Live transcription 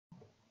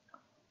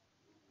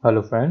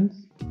Hello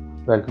friends,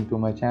 welcome to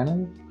my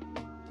channel.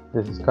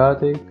 This is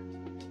Karthik.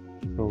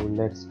 So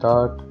let's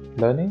start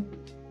learning.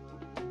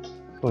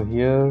 So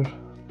here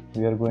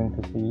we are going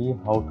to see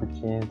how to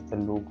change the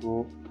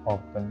logo of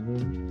the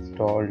new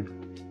installed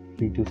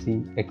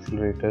B2C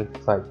accelerator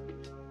site.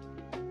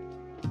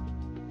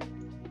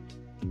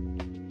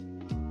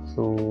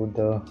 So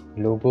the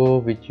logo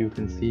which you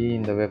can see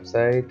in the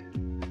website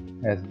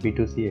as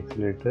B2C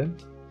accelerator,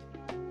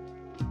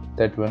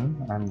 that one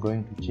I'm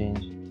going to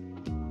change.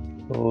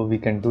 So we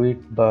can do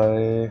it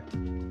by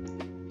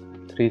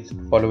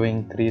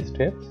following three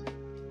steps.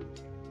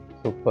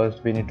 So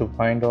first we need to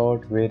find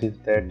out where is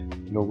that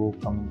logo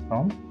coming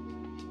from.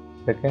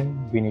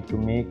 Second, we need to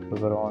make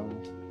our own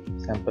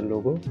sample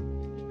logo.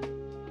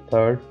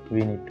 Third,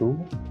 we need to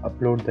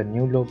upload the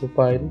new logo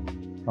file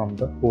from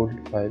the old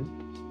file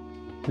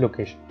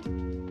location.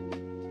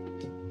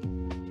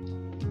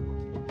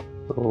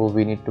 So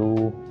we need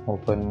to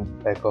open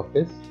back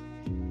office.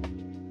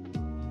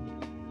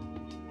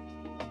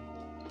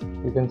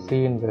 You can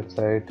see in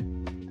website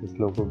this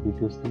logo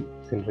B2C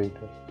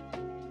accelerator.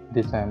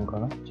 This I am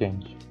gonna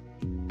change.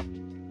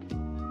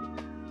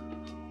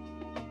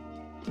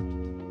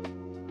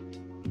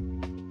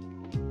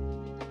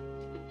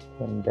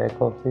 In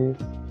back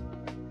office,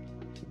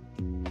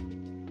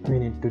 we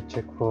need to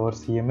check for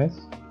CMS.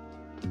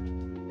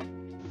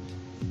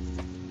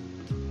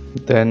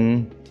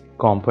 Then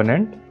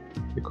component,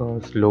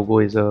 because logo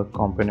is a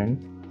component.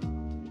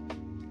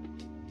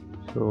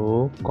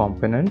 So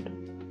component.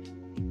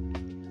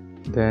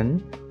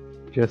 Then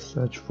just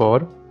search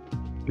for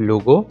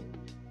logo.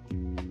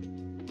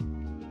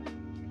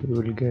 You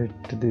will get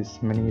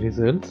this many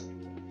results.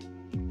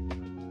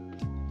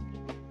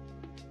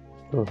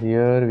 So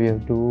here we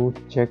have to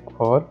check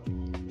for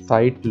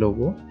site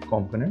logo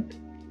component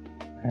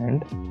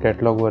and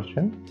catalog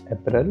version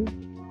apparel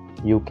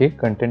UK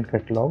content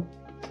catalog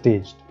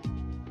staged.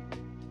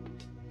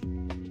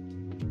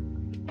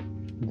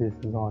 This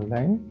is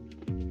online.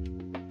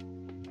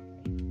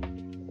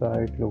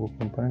 Site logo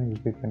component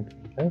UK content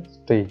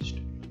staged.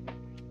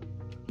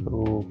 So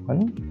open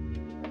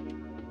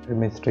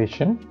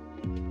administration,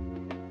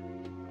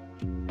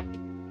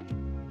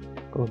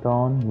 go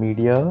down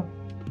media,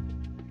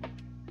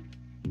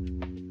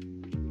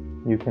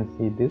 you can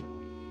see this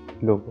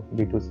logo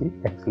B2C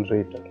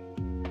accelerator.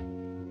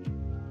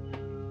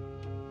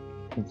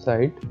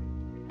 Inside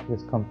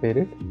just compare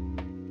it,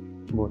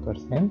 both are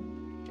same.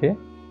 Okay,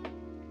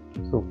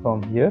 so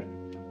from here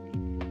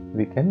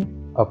we can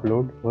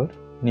upload our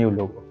new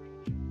logo.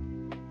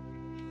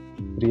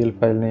 Real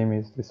file name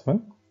is this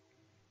one.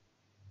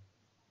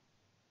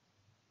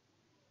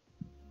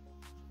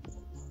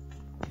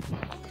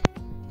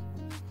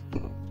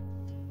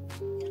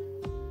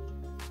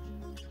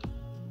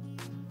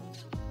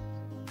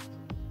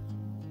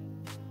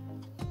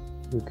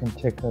 You can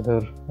check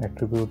other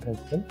attribute as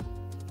well,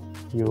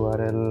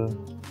 URL,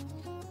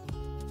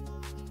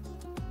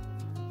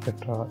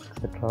 etc.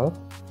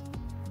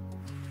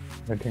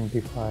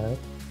 Identifier.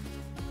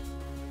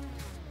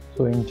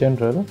 So in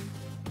general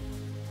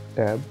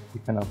tab we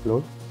can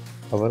upload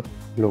our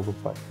logo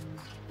file.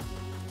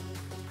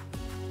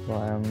 So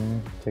I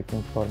am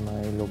checking for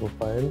my logo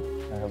file.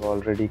 I have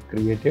already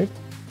created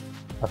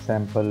a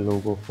sample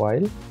logo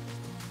file.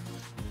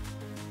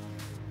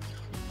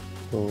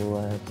 So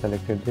I have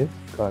selected this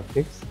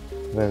Karthik's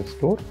web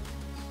store.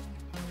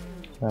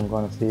 So I am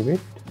going to save it.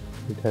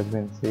 It has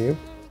been saved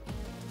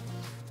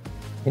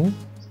in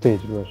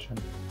staged version.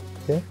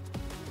 Okay,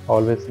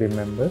 always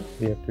remember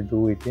we have to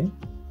do it in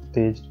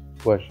staged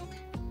version.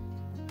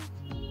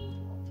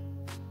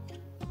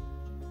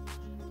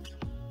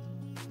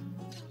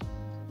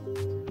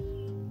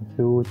 If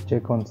you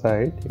check on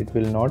site, it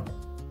will not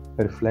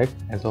reflect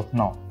as of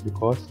now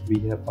because we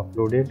have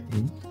uploaded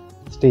in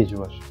stage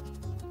version.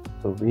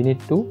 So we need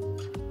to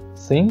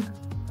sync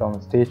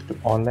from stage to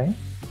online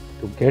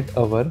to get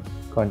our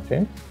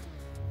content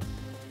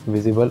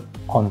visible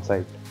on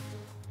site.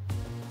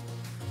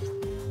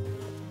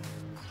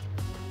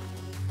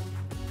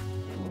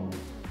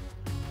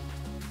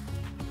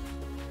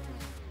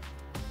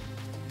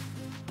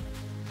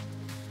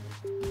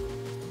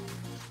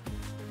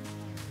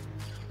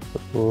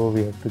 So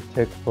we have to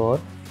check for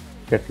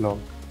catalog,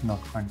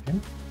 not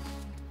content.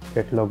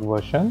 Catalog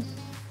versions.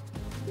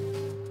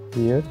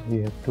 Here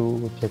we have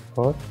to check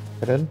for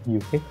apparel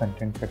UK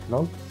content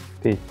catalog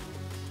staged.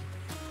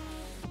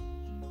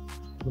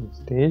 So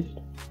staged.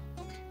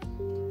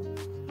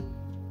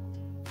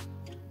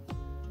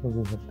 So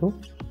we have to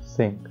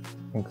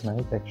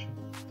synchronize action.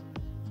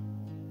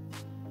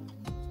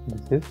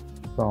 This is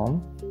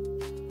from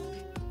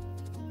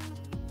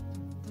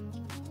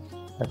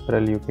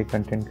apparel UK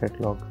content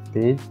catalog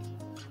stage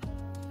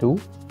to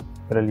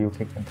apparel UK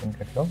content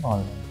catalog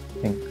online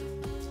sync.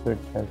 So it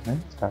has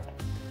been started.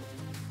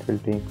 It will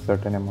take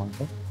certain amount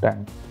of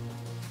time.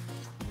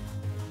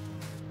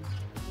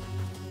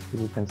 So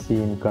you can see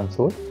in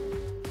console,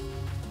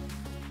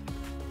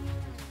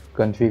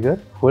 configure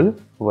full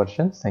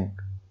version sync.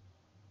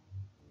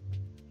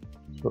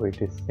 So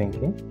it is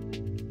syncing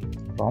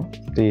from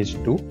stage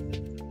 2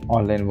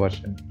 online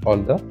version, all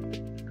the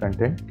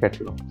content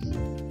catalogs.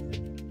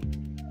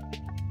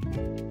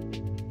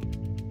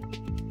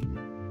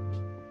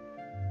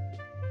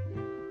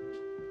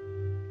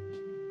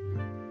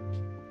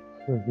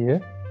 So here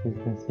you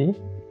can see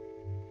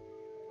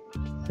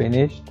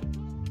finished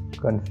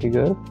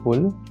configure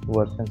full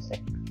version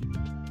sync.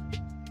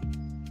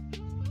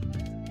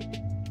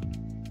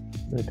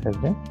 It has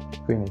been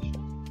finished.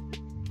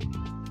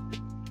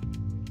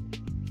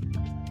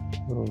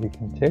 So we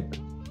can check.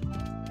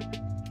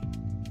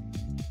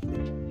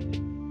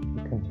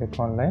 We can check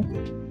online.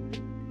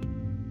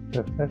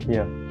 Website.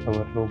 Yeah,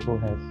 our logo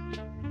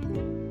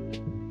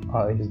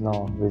is now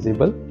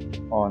visible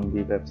on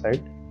the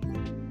website.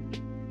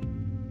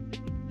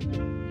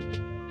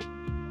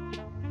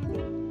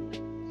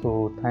 So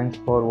thanks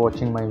for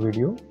watching my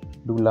video.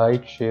 Do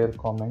like, share,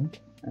 comment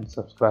and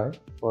subscribe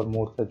for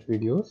more such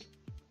videos.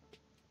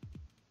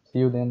 See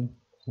you then.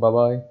 Bye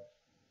bye.